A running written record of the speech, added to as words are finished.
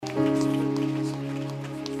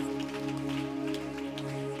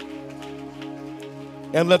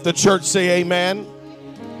And let the church say amen.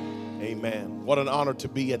 Amen. What an honor to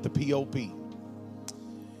be at the POP.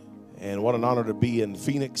 And what an honor to be in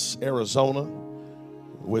Phoenix, Arizona,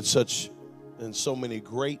 with such and so many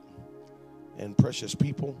great and precious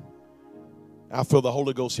people. I feel the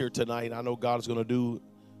Holy Ghost here tonight. I know God is going to do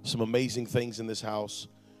some amazing things in this house.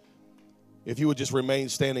 If you would just remain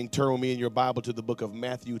standing, turn with me in your Bible to the book of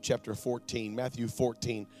Matthew chapter 14. Matthew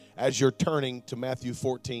 14. As you're turning to Matthew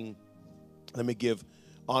 14, let me give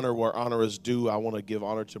honor where honor is due. I want to give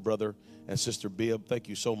honor to Brother and Sister Bibb. Thank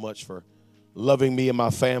you so much for loving me and my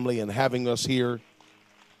family and having us here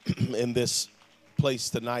in this place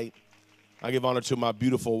tonight. I give honor to my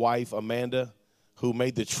beautiful wife, Amanda, who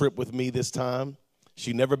made the trip with me this time.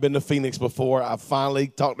 She'd never been to Phoenix before. I finally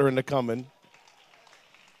talked her into coming,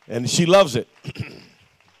 and she loves it.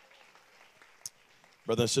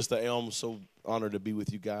 Brother and Sister Elm, so honored to be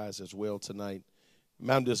with you guys as well tonight.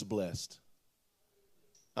 I'm just blessed.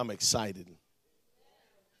 I'm excited.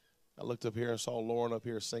 I looked up here and saw Lauren up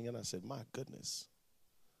here singing. I said, my goodness,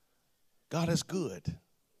 God is good.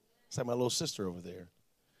 It's like my little sister over there.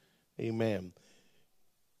 Amen.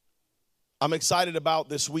 I'm excited about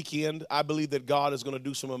this weekend. I believe that God is going to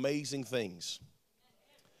do some amazing things.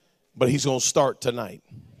 But he's going to start tonight.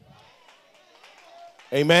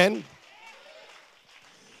 Amen.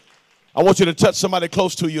 I want you to touch somebody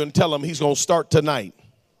close to you and tell them he's going to start tonight.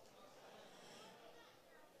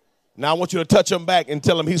 Now I want you to touch him back and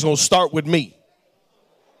tell him he's going to start with me.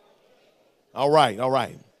 All right, all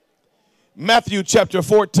right. Matthew chapter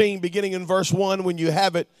 14, beginning in verse 1. When you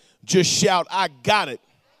have it, just shout, I got it.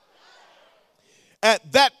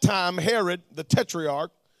 At that time, Herod, the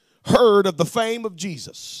tetrarch, heard of the fame of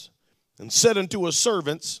Jesus and said unto his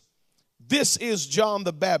servants, this is John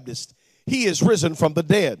the Baptist. He is risen from the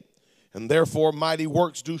dead, and therefore mighty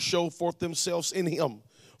works do show forth themselves in him.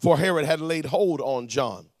 For Herod had laid hold on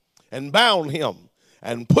John and bound him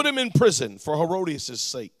and put him in prison for Herodias'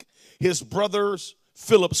 sake, his brother's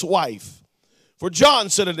Philip's wife. For John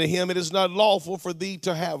said unto him, it is not lawful for thee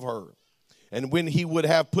to have her. And when he would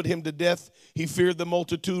have put him to death, he feared the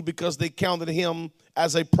multitude because they counted him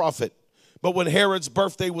as a prophet. But when Herod's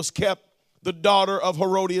birthday was kept, the daughter of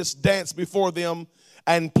Herodias danced before them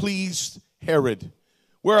and pleased Herod.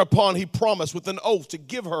 Whereupon he promised with an oath to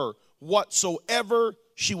give her whatsoever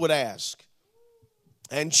she would ask.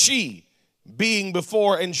 And she, being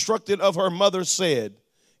before instructed of her mother, said,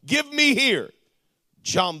 give me here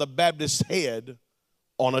John the Baptist's head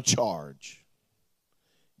on a charge.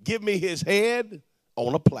 Give me his head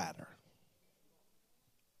on a platter.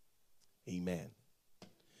 Amen.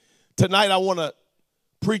 Tonight I want to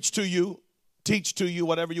preach to you, teach to you,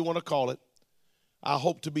 whatever you want to call it. I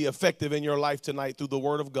hope to be effective in your life tonight through the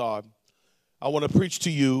word of God. I want to preach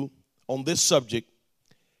to you on this subject,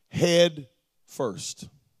 head first.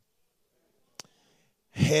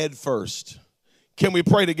 Head first. Can we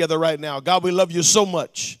pray together right now? God, we love you so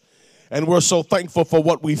much, and we're so thankful for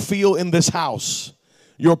what we feel in this house.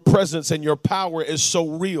 Your presence and your power is so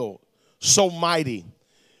real, so mighty.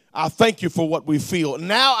 I thank you for what we feel.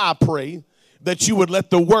 Now I pray that you would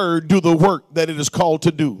let the word do the work that it is called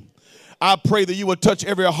to do. I pray that you would touch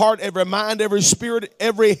every heart, every mind, every spirit,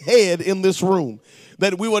 every head in this room.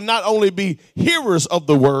 That we would not only be hearers of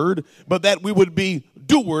the word, but that we would be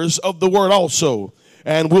doers of the word also.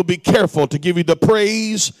 And we'll be careful to give you the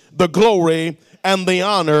praise, the glory, and the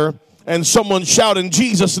honor. And someone shout in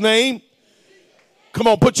Jesus' name. Come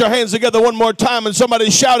on, put your hands together one more time and somebody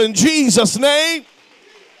shout in Jesus' name.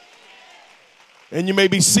 And you may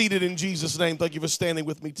be seated in Jesus' name. Thank you for standing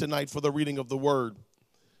with me tonight for the reading of the word.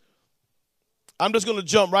 I'm just going to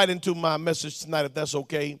jump right into my message tonight, if that's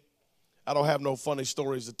okay. I don't have no funny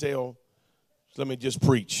stories to tell. So let me just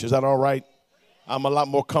preach. Is that all right? I'm a lot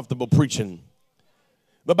more comfortable preaching.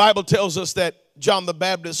 The Bible tells us that John the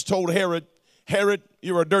Baptist told Herod, Herod,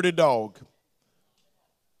 you're a dirty dog.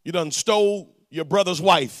 You done stole your brother's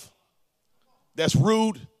wife. That's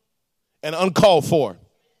rude and uncalled for.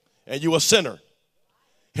 And you a sinner.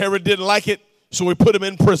 Herod didn't like it, so he put him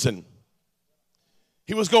in prison.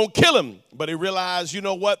 He was going to kill him, but he realized, you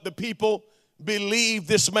know what? The people believed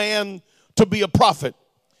this man to be a prophet.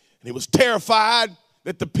 And he was terrified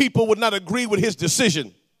that the people would not agree with his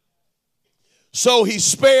decision. So he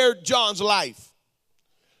spared John's life.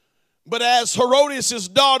 But as Herodias'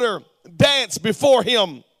 daughter danced before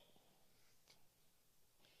him,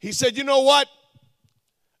 he said, you know what?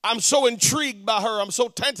 I'm so intrigued by her. I'm so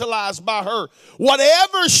tantalized by her.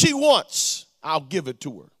 Whatever she wants, I'll give it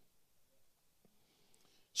to her.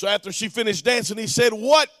 So after she finished dancing, he said,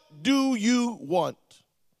 what do you want?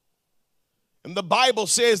 And the Bible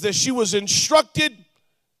says that she was instructed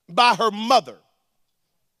by her mother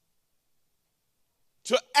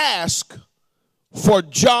to ask for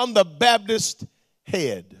John the Baptist's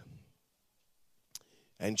head.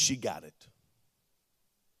 And she got it.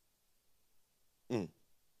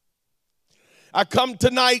 I come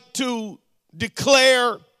tonight to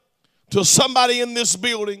declare to somebody in this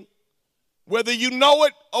building, whether you know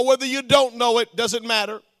it or whether you don't know it, doesn't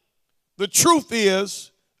matter. The truth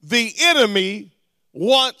is, the enemy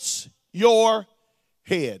wants your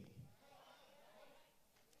head.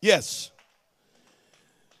 Yes.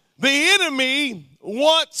 The enemy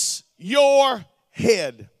wants your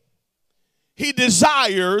head. He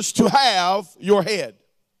desires to have your head.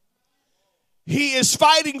 He is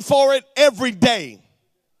fighting for it every day.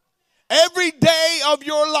 Every day of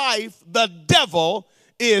your life, the devil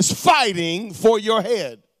is fighting for your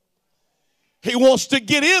head. He wants to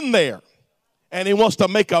get in there and he wants to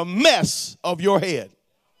make a mess of your head.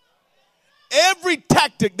 Every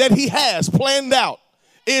tactic that he has planned out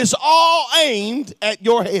is all aimed at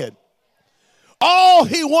your head. All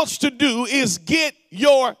he wants to do is get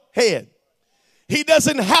your head. He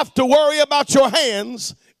doesn't have to worry about your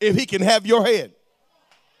hands if he can have your head.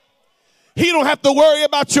 He don't have to worry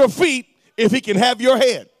about your feet if he can have your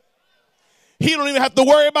head. He don't even have to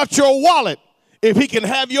worry about your wallet if he can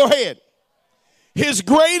have your head. His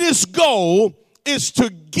greatest goal is to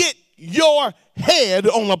get your head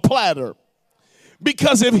on a platter.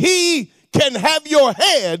 Because if he can have your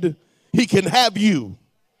head, he can have you.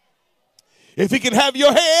 If he can have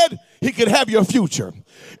your head, he can have your future.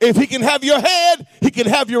 If he can have your head, he can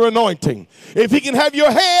have your anointing. If he can have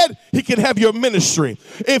your head, he can have your ministry.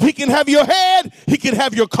 If he can have your head, he can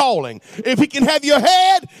have your calling. If he can have your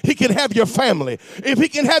head, he can have your family. If he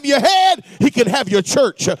can have your head, he can have your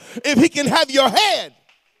church. If he can have your head,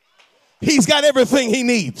 he's got everything he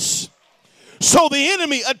needs. So the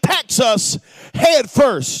enemy attacks us head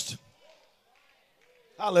first.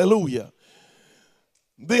 Hallelujah.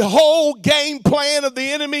 The whole game plan of the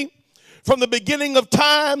enemy from the beginning of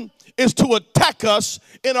time is to attack us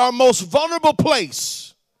in our most vulnerable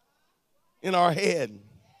place, in our head.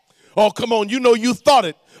 Oh, come on. You know you thought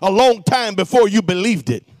it a long time before you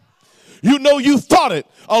believed it. You know you thought it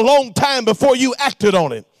a long time before you acted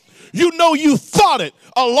on it. You know you thought it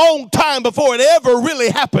a long time before it ever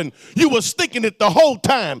really happened. You was thinking it the whole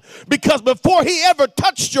time, because before he ever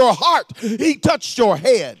touched your heart, he touched your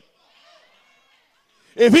head.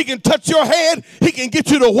 If he can touch your head, he can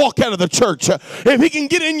get you to walk out of the church. If he can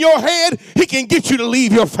get in your head, he can get you to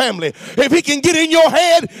leave your family. If he can get in your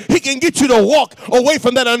head, he can get you to walk away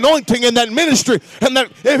from that anointing and that ministry. And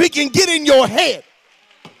that if he can get in your head,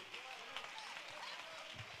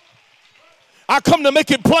 I come to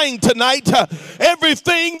make it plain tonight.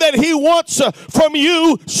 Everything that he wants from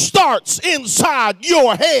you starts inside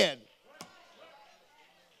your head.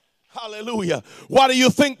 Hallelujah. Why do you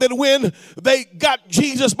think that when they got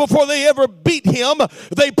Jesus, before they ever beat him,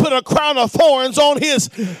 they put a crown of thorns on his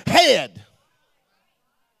head?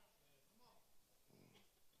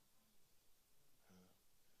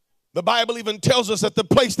 The Bible even tells us that the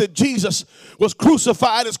place that Jesus was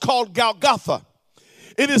crucified is called Golgotha.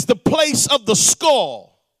 It is the place of the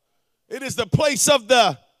skull. It is the place of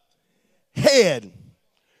the head.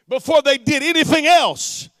 Before they did anything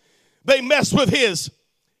else, they messed with his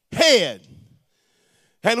head.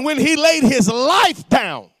 And when he laid his life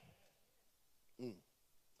down,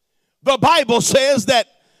 the Bible says that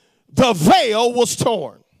the veil was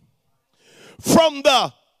torn from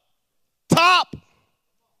the top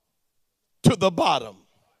to the bottom.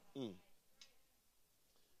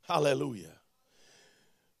 Hallelujah.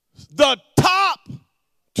 The top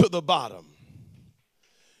to the bottom.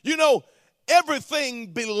 You know, everything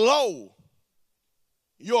below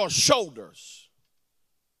your shoulders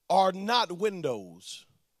are not windows.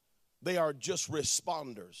 They are just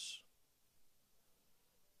responders.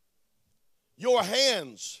 Your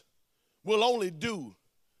hands will only do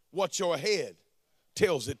what your head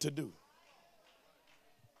tells it to do.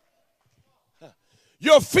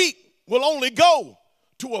 Your feet will only go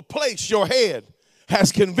to a place your head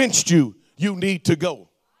has convinced you you need to go.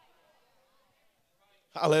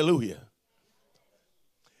 Hallelujah.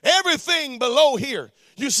 Everything below here.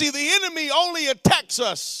 You see, the enemy only attacks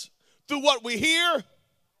us through what we hear,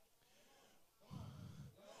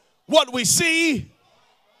 what we see,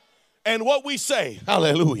 and what we say.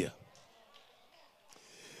 Hallelujah.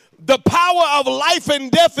 The power of life and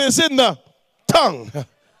death is in the tongue.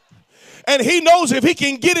 And he knows if he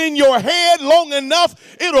can get in your head long enough,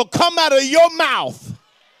 it'll come out of your mouth.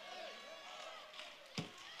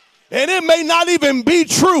 And it may not even be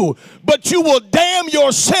true, but you will damn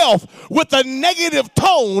yourself with a negative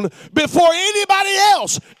tone before anybody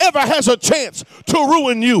else ever has a chance to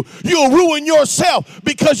ruin you. You'll ruin yourself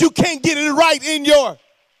because you can't get it right in your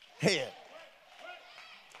head.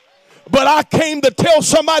 But I came to tell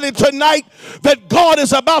somebody tonight that God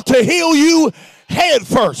is about to heal you head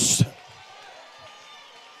first.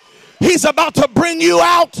 He's about to bring you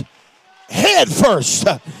out head first.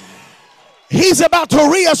 He's about to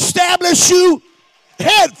reestablish you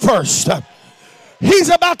head first. He's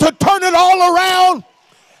about to turn it all around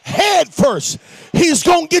head first. He's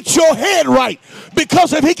going to get your head right,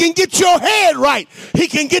 because if he can get your head right, he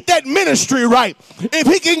can get that ministry right. If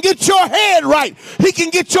he can get your head right, he can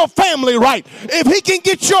get your family right. If he can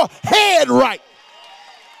get your head right,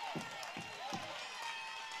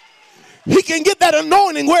 he can get that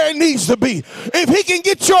anointing where it needs to be. If he can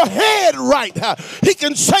get your head right, he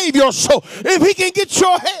can save your soul. If he can get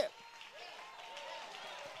your head.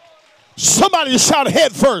 Somebody shout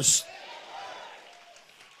head first.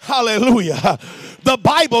 Hallelujah. The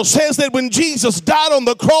Bible says that when Jesus died on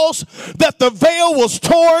the cross, that the veil was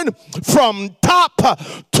torn from top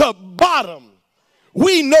to bottom.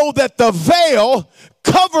 We know that the veil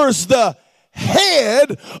covers the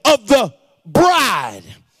head of the bride.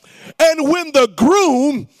 And when the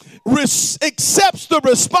groom accepts the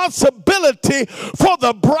responsibility for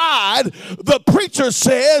the bride, the preacher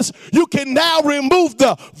says you can now remove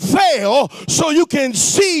the veil so you can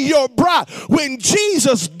see your bride. When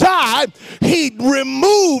Jesus died, he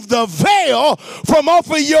removed the veil from off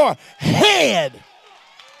of your head.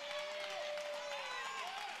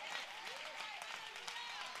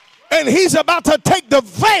 And he's about to take the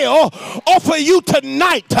veil off of you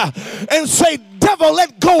tonight and say, devil,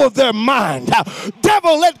 let go of their mind.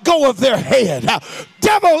 Devil, let go of their head.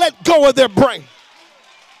 Devil, let go of their brain.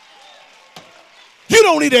 You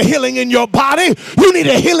don't need a healing in your body. You need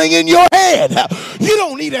a healing in your head. You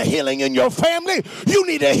don't need a healing in your family. You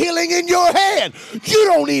need a healing in your head. You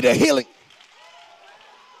don't need a healing.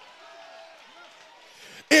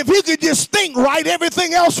 If you could just think right,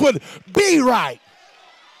 everything else would be right.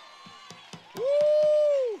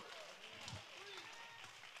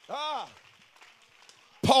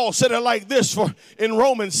 Paul said it like this in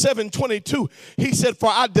Romans 7:22. He said, for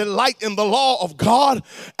I delight in the law of God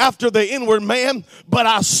after the inward man, but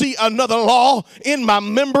I see another law in my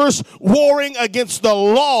members, warring against the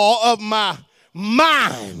law of my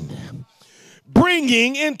mind,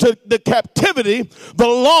 bringing into the captivity the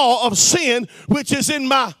law of sin which is in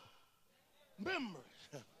my members.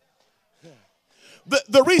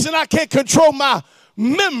 The reason I can't control my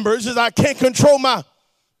members is I can't control my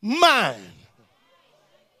mind.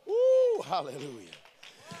 Ooh, hallelujah.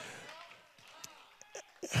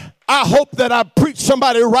 I hope that I preach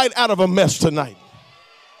somebody right out of a mess tonight.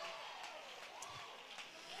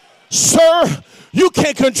 Sir, you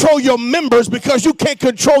can't control your members because you can't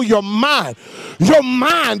control your mind. Your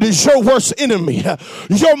mind is your worst enemy.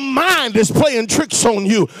 Your mind is playing tricks on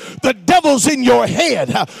you. The devil's in your head.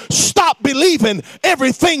 Stop believing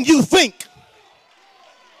everything you think.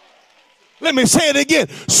 Let me say it again.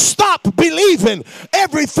 Stop believing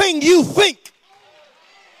everything you think.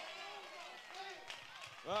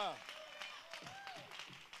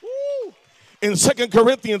 In 2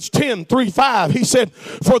 Corinthians 10:3-5, he said,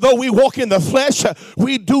 for though we walk in the flesh,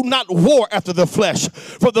 we do not war after the flesh.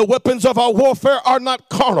 For the weapons of our warfare are not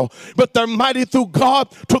carnal, but they're mighty through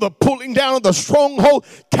God to the pulling down of the stronghold,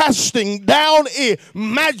 casting down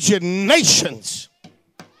imaginations.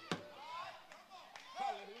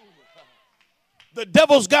 The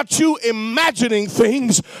devil's got you imagining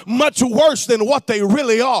things much worse than what they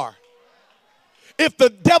really are. If the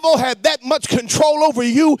devil had that much control over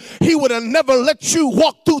you, he would have never let you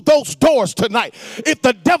walk through those doors tonight. If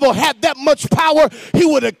the devil had that much power, he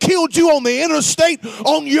would have killed you on the interstate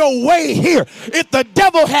on your way here. If the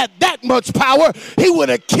devil had that much power, he would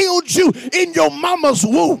have killed you in your mama's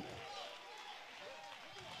womb.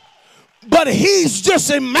 But he's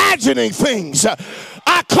just imagining things.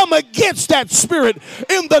 I come against that spirit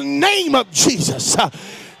in the name of Jesus.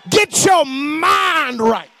 Get your mind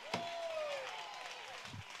right.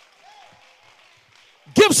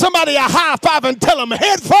 Give somebody a high five and tell them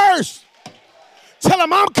head first. Tell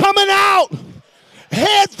them I'm coming out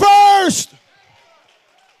head first.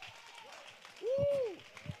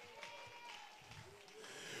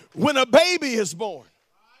 When a baby is born,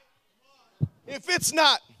 if it's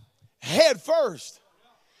not head first,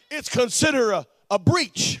 it's considered a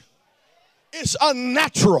breach. It's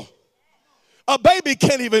unnatural. A baby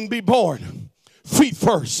can't even be born feet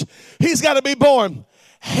first. He's got to be born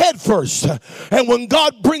head first. And when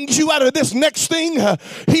God brings you out of this next thing,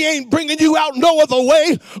 he ain't bringing you out no other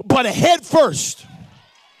way but head first.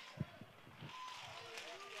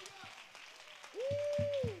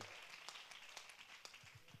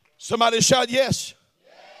 Somebody shout yes.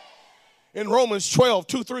 In Romans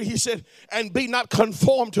 12:2-3, he said, and be not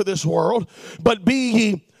conformed to this world, but be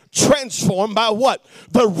ye transformed by what?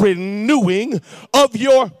 The renewing of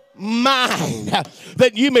your mind,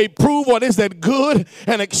 that you may prove what is that good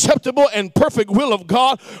and acceptable and perfect will of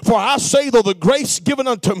God. For I say, though the grace given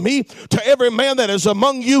unto me, to every man that is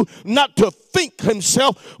among you, not to think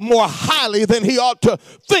himself more highly than he ought to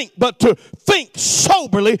think, but to think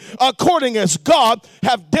soberly, according as God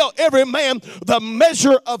have dealt every man the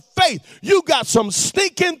measure of faith. You got some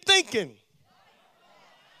stinking thinking.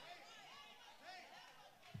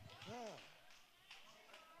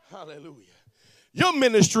 Hallelujah. Your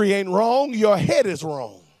ministry ain't wrong. Your head is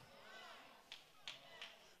wrong.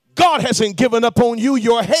 God hasn't given up on you.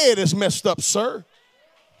 Your head is messed up, sir.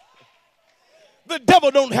 The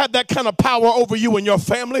devil don't have that kind of power over you and your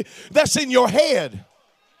family. That's in your head.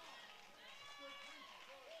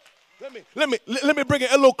 Let me bring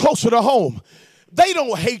it a little closer to home. They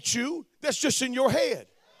don't hate you. That's just in your head.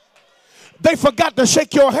 They forgot to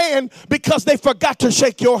shake your hand because they forgot to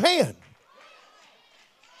shake your hand.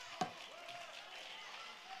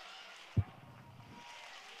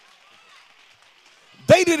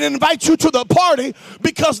 They didn't invite you to the party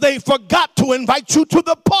because they forgot to invite you to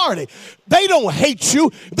the party. They don't hate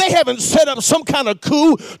you. They haven't set up some kind of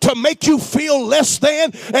coup to make you feel less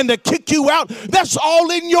than and to kick you out. That's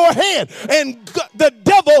all in your head. And the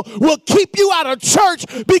devil will keep you out of church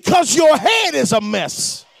because your head is a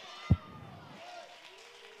mess.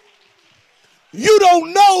 You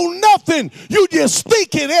don't know nothing. You just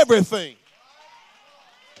thinking everything.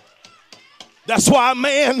 That's why a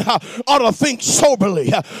man ought to think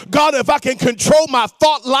soberly. God, if I can control my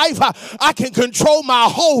thought life, I can control my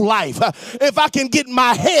whole life. If I can get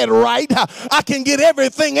my head right, I can get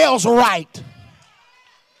everything else right.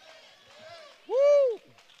 Woo.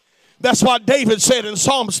 That's why David said in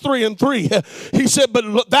Psalms 3:3, he said,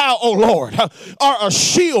 but thou, O Lord, art a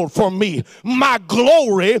shield for me, my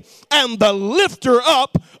glory, and the lifter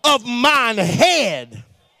up of mine head.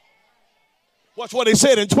 Watch what he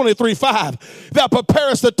said in 23:5. Thou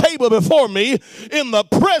preparest the table before me in the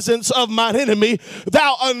presence of mine enemy.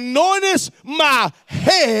 Thou anointest my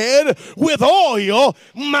head with oil.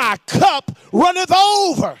 My cup runneth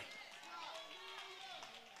over.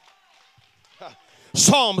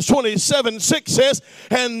 Psalms 27:6 says,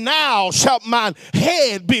 and now shall mine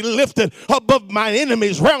head be lifted above mine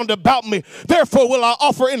enemies round about me. Therefore will I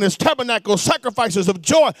offer in this tabernacle sacrifices of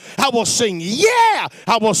joy. I will sing, yeah,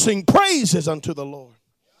 I will sing praises unto the Lord.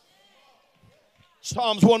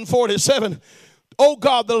 Psalms 147, O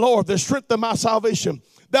God the Lord, the strength of my salvation,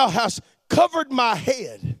 thou hast covered my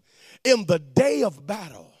head in the day of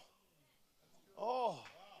battle. Oh,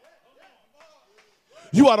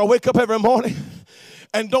 you ought to wake up every morning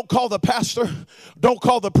and don't call the pastor, don't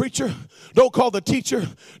call the preacher, don't call the teacher,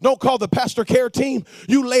 don't call the pastor care team.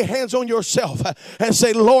 You lay hands on yourself and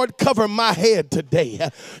say, Lord, cover my head today.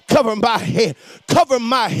 Cover my head. Cover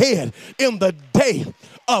my head in the day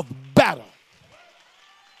of battle.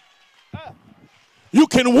 You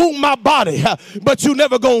can wound my body, but you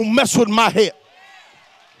never gonna mess with my head.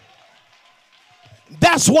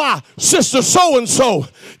 That's why Sister so-and-so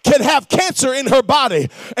can have cancer in her body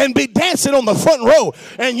and be dancing on the front row.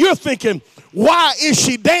 And you're thinking, why is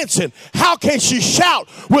she dancing? How can she shout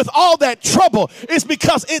with all that trouble? It's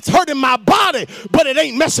because it's hurting my body, but it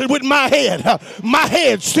ain't messing with my head. My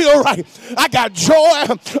head's still right. I got joy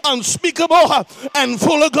unspeakable and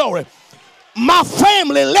full of glory. My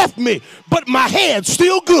family left me, but my head's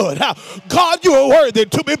still good. God, you are worthy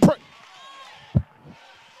to be praised.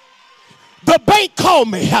 The bank called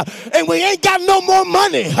me and we ain't got no more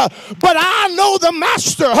money, but I know the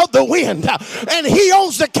master of the wind and he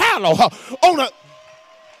owns the cattle on a.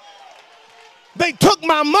 They took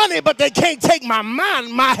my money, but they can't take my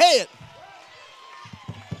mind, my head.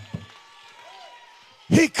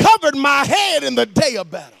 He covered my head in the day of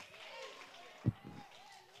battle.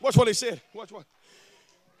 Watch what he said. Watch what.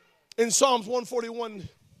 In Psalms 141:5,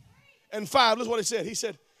 listen what he said. He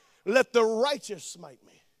said, let the righteous smite me.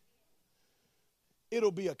 It'll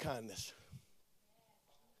be a kindness.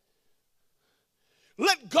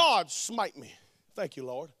 Let God smite me. Thank you,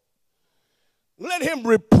 Lord. Let him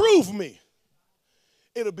reprove me.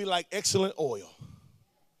 It'll be like excellent oil,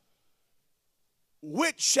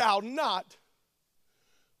 which shall not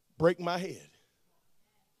break my head.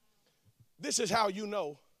 This is how you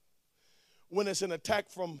know when it's an attack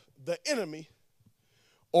from the enemy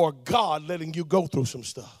or God letting you go through some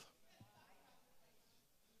stuff.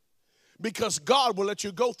 Because God will let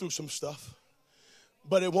you go through some stuff,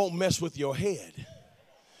 but it won't mess with your head.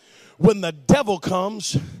 When the devil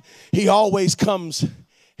comes, he always comes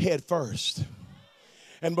head first.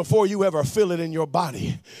 And before you ever feel it in your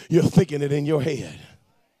body, you're thinking it in your head.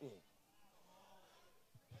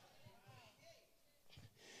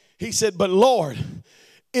 He said, but Lord,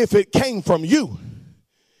 if it came from you,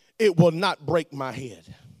 it will not break my head.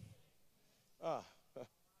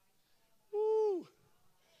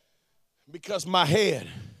 Because my head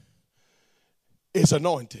is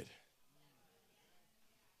anointed.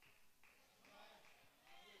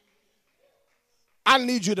 I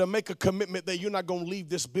need you to make a commitment that you're not going to leave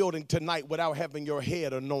this building tonight without having your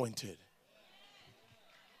head anointed.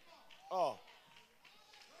 Oh.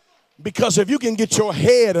 Because if you can get your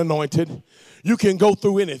head anointed, you can go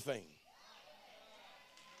through anything.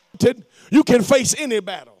 You can face any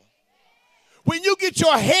battle. When you get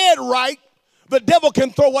your head right, the devil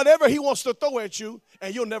can throw whatever he wants to throw at you,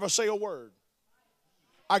 and you'll never say a word.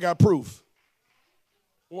 I got proof.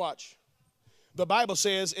 Watch. The Bible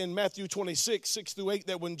says in Matthew 26, 6 through 8,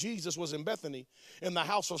 that when Jesus was in Bethany, in the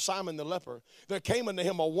house of Simon the leper, there came unto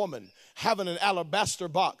him a woman having an alabaster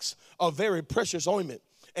box of very precious ointment,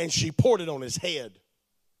 and she poured it on his head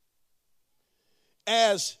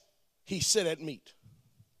as he sat at meat.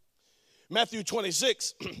 Matthew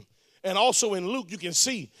 26, and also in Luke, you can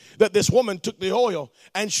see that this woman took the oil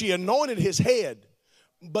and she anointed his head,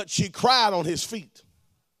 but she cried on his feet.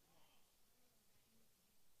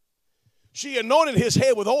 She anointed his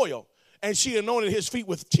head with oil, and she anointed his feet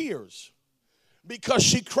with tears because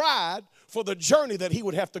she cried for the journey that he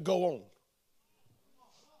would have to go on.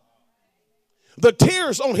 The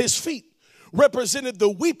tears on his feet represented the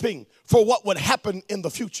weeping for what would happen in the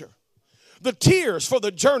future. The tears for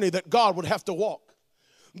the journey that God would have to walk.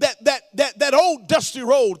 That old dusty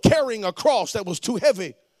road carrying a cross that was too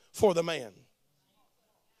heavy for the man.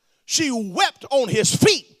 She wept on his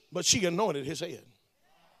feet, but she anointed his head.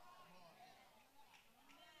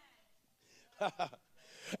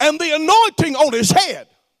 And the anointing on his head,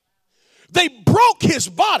 they broke his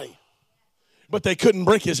body, but they couldn't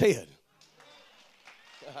break his head.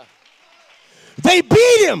 They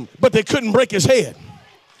beat him, but they couldn't break his head.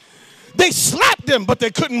 They slapped him, but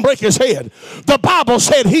they couldn't break his head. The Bible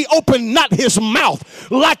said he opened not his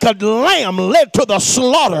mouth like a lamb led to the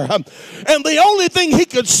slaughter. And the only thing he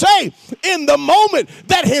could say in the moment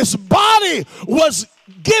that his body was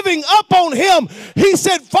giving up on him, he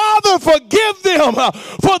said, Father, forgive them,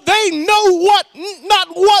 for they know not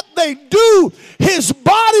what they do. His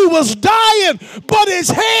body was dying, but his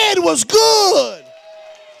head was good.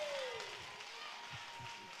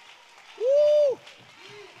 Woo.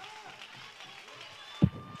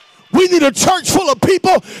 We need a church full of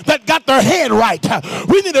people that got their head right.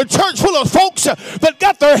 We need a church full of folks that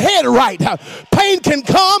got their head right. Pain can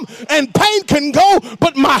come and pain can go,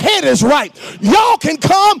 but my head is right. Y'all can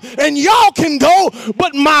come and y'all can go,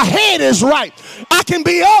 but my head is right. I can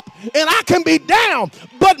be up and I can be down,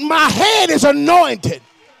 but my head is anointed.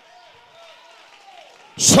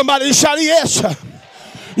 Somebody shout yes.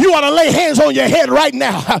 You ought to lay hands on your head right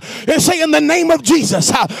now and say, in the name of Jesus,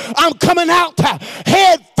 I'm coming out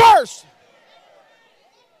head first.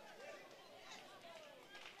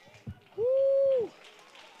 Woo.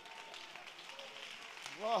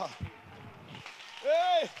 Wow.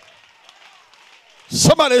 Hey.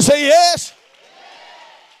 Somebody say yes.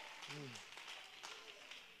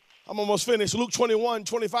 I'm almost finished. Luke 21,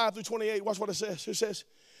 25 through 28. Watch what it says. It says,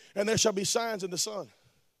 and there shall be signs in the sun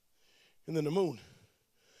and in the moon,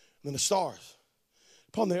 than the stars,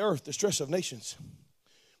 upon the earth, the stress of nations,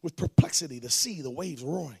 with perplexity, the sea, the waves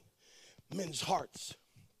roaring. Men's hearts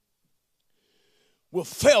will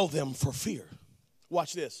fail them for fear.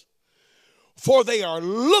 Watch this. For they are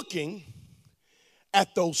looking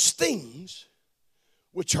at those things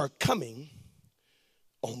which are coming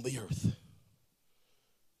on the earth.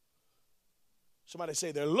 Somebody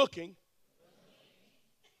say they're looking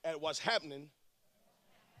at what's happening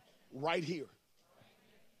right here.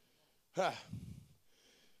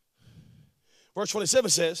 Verse 27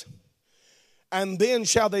 says, and then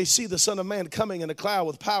shall they see the Son of Man coming in a cloud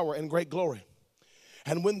with power and great glory.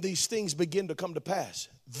 And when these things begin to come to pass,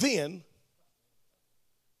 then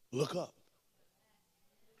look up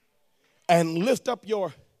and lift up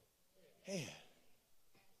your head.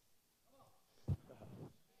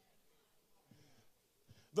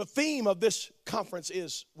 The theme of this conference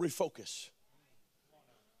is refocus.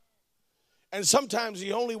 And sometimes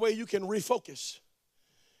the only way you can refocus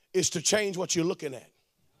is to change what you're looking at.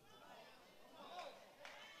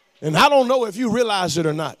 And I don't know if you realize it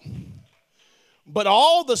or not, but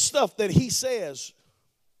all the stuff that he says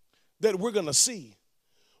that we're going to see,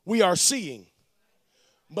 we are seeing.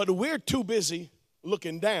 But we're too busy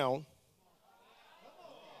looking down.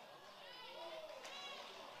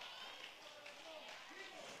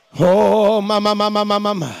 Oh, my.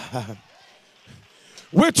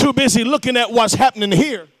 We're too busy looking at what's happening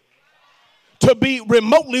here to be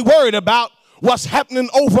remotely worried about what's happening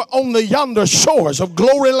over on the yonder shores of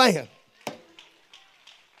glory land.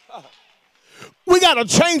 We got to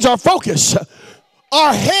change our focus.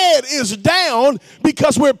 Our head is down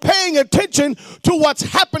because we're paying attention to what's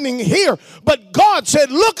happening here. But God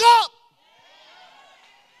said, look up.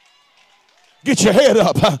 Get your head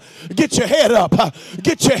up. Get your head up.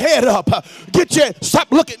 Get your head up.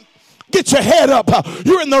 Stop looking. Get your head up.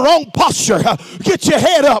 You're in the wrong posture. Get your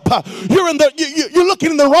head up. You're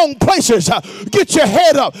looking in the wrong places. Get your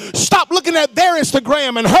head up. Stop looking at their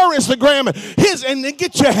Instagram and her Instagram and his, and then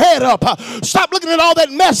get your head up. Stop looking at all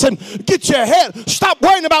that mess and get your head. Stop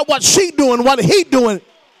worrying about what she doing, what he doing.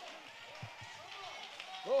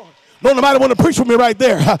 Don't nobody want to preach with me right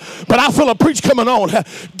there, but I feel a preach coming on.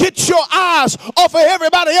 Get your eyes off of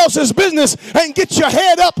everybody else's business and get your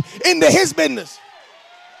head up into his business.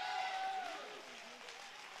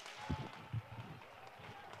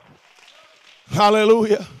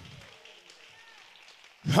 Hallelujah.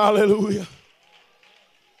 Hallelujah.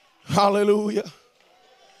 Hallelujah.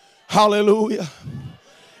 Hallelujah.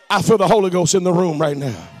 I feel the Holy Ghost in the room right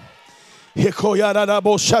now.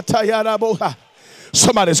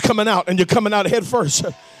 Somebody's coming out and you're coming out head first.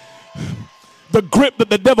 The grip that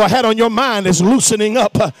the devil had on your mind is loosening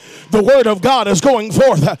up. The word of God is going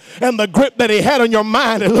forth. And the grip that he had on your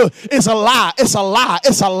mind is a lie. It's a lie.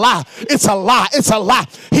 It's a lie. It's a lie. It's a lie.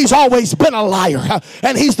 He's always been a liar.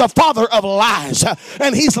 And he's the father of lies.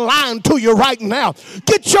 And he's lying to you right now.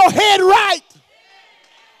 Get your head right.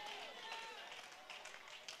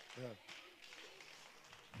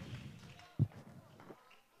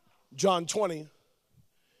 John 20,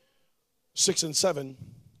 6 and 7.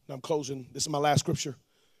 I'm closing. This is my last scripture.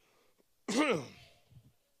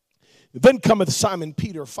 Then cometh Simon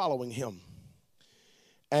Peter following him,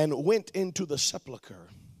 and went into the sepulchre,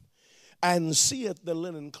 and seeth the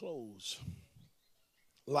linen clothes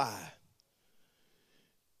lie,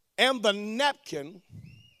 and the napkin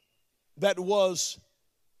that was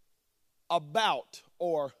about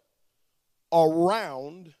or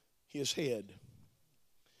around his head,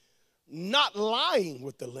 not lying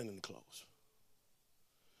with the linen clothes,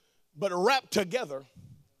 but wrapped together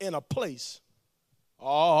in a place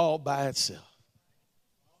all by itself.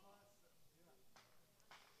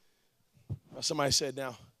 Now somebody said,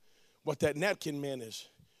 now, what that napkin meant is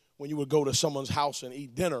when you would go to someone's house and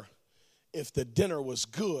eat dinner, if the dinner was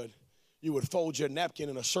good, you would fold your napkin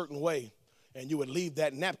in a certain way, and you would leave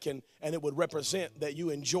that napkin, and it would represent that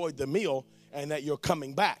you enjoyed the meal and that you're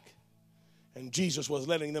coming back. And Jesus was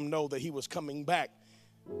letting them know that he was coming back.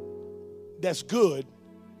 That's good.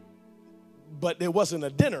 But it wasn't a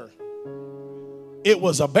dinner. It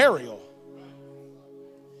was a burial.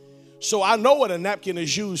 So I know what a napkin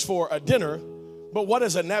is used for, a dinner, but what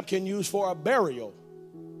is a napkin used for? A burial.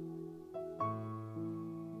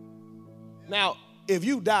 Now, if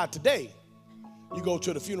you die today, you go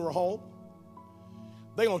to the funeral home,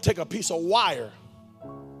 they're going to take a piece of wire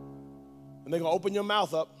and they're going to open your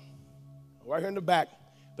mouth up right here in the back.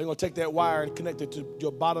 They're going to take that wire and connect it to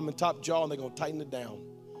your bottom and top jaw, and they're going to tighten it down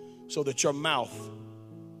so that your mouth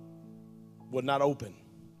would not open,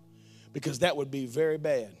 because that would be very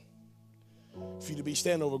bad for you to be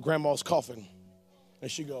standing over grandma's coffin and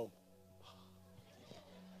she go.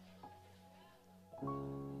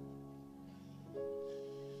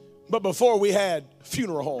 But before we had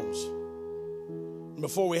funeral homes,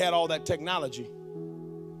 before we had all that technology,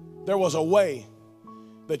 there was a way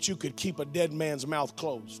that you could keep a dead man's mouth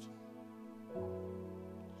closed.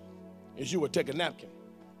 Is you would take a napkin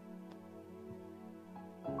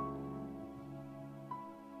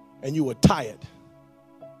and you would tie it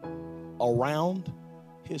around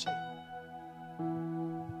his head.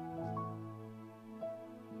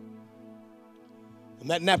 And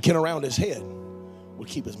that napkin around his head would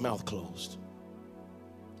keep his mouth closed,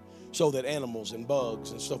 so that animals and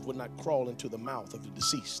bugs and stuff would not crawl into the mouth of the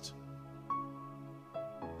deceased.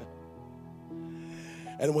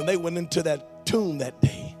 And when they went into that tomb that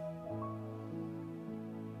day,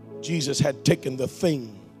 Jesus had taken the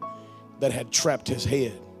thing that had trapped his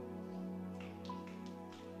head.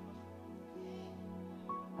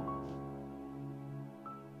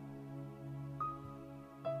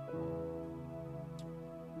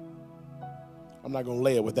 I'm not going to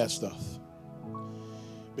lay it with that stuff,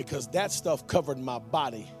 because that stuff covered my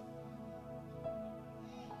body.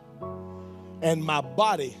 And my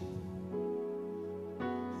body,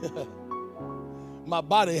 my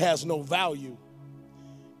body has no value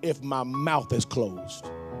if my mouth is closed.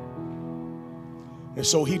 And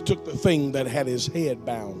so he took the thing that had his head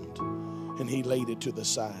bound and he laid it to the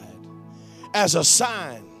side. As a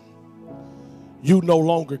sign, you no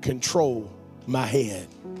longer control my head.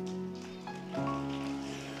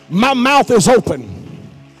 My mouth is open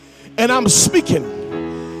and I'm speaking.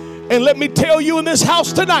 And let me tell you in this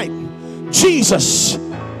house tonight, Jesus,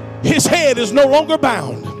 his head is no longer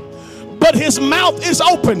bound, but his mouth is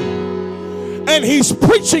open. And he's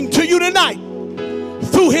preaching to you tonight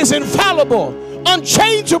through his infallible,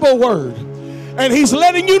 unchangeable word. And he's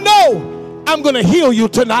letting you know, I'm going to heal you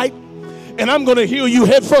tonight. And I'm going to heal you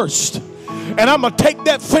head first. And I'm going to take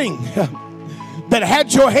that thing that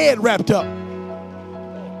had your head wrapped up.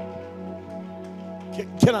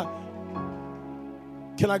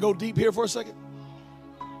 Can I go deep here for a second?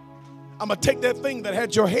 I'm going to take that thing that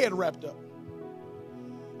had your head wrapped up.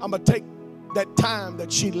 I'm going to take that time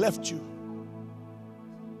that she left you,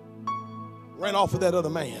 ran off with that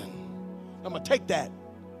other man. I'm going to take that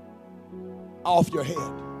off your head.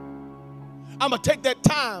 I'm going to take that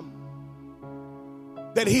time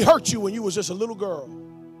that he hurt you when you was just a little girl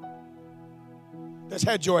that's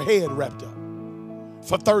had your head wrapped up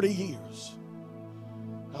for 30 years.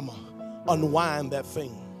 I'm going to unwind that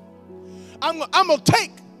thing. I'm going to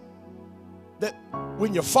take that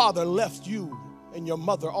when your father left you and your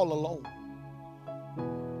mother all alone,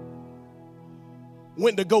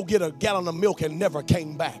 went to go get a gallon of milk and never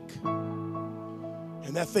came back.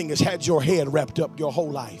 And that thing has had your head wrapped up your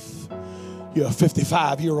whole life. You're a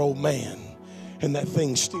 55-year-old man, and that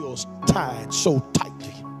thing still's tied so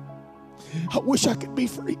tightly. I wish I could be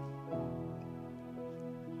free.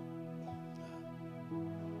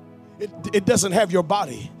 It doesn't have your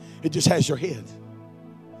body. It just has your head.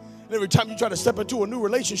 And every time you try to step into a new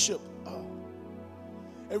relationship,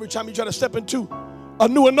 every time you try to step into a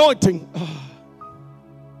new anointing,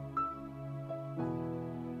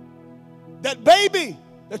 that baby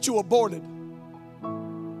that you aborted,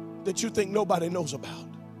 that you think nobody knows about.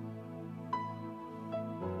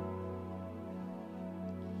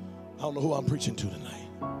 I don't know who I'm preaching to tonight.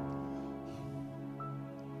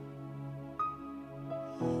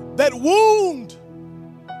 That wound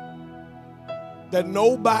that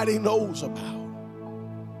nobody knows about.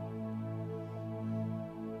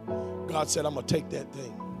 God said, I'm going to take that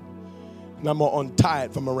thing and I'm going to untie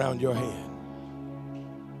it from around your head.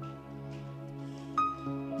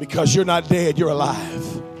 Because you're not dead, you're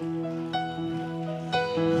alive.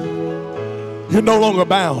 You're no longer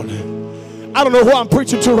bound. I don't know who I'm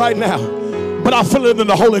preaching to right now, but I feel it in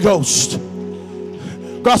the Holy Ghost.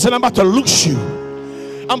 God said, I'm about to loose you.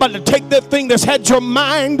 I'm about to take that thing that's had your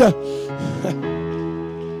mind.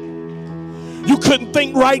 You couldn't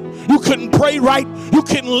think right. You couldn't pray right. You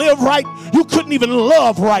couldn't live right. You couldn't even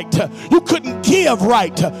love right. You couldn't give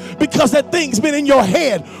right because that thing's been in your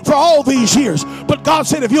head for all these years. But God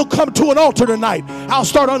said, if you'll come to an altar tonight, I'll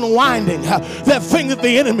start unwinding that thing that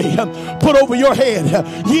the enemy put over your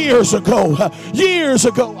head years ago. Years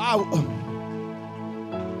ago.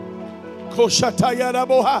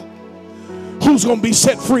 Who's going to be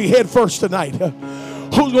set free head first tonight?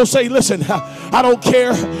 Who's going to say, listen, I don't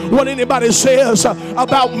care what anybody says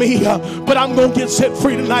about me, but I'm going to get set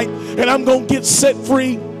free tonight, and I'm going to get set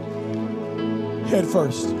free head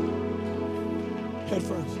first. Head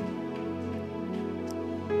first.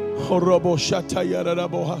 Come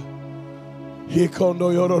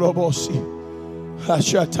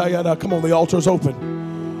on, the altar's open.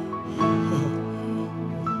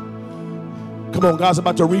 Come on, God's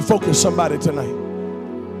about to refocus somebody tonight.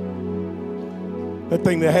 That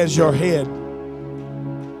thing that has your head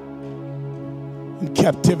in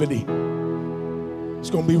captivity, it's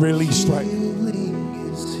going to be released right.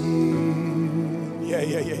 Yeah.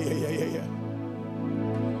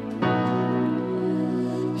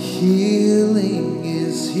 Healing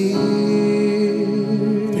is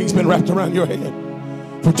here. Things been wrapped around your head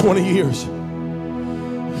for 20 years.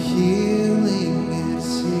 Healing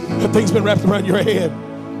is here. That thing's been wrapped around your head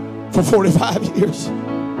for 45 years.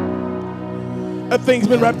 That thing's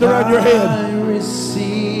been wrapped around your head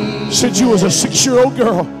since you was a 6-year-old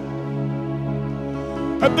girl.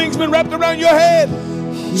 That thing's been wrapped around your head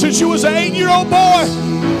since you was an 8-year-old boy.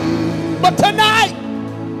 But tonight,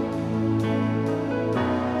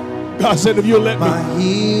 God said, if you'll let me. My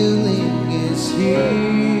healing is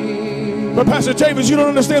here. But Pastor James, you don't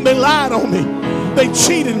understand. They lied on me. They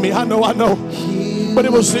cheated me. I know. But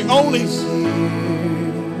it was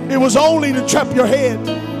only to trap your head.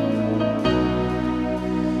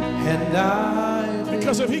 and I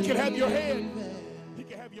Because if he can have your hand,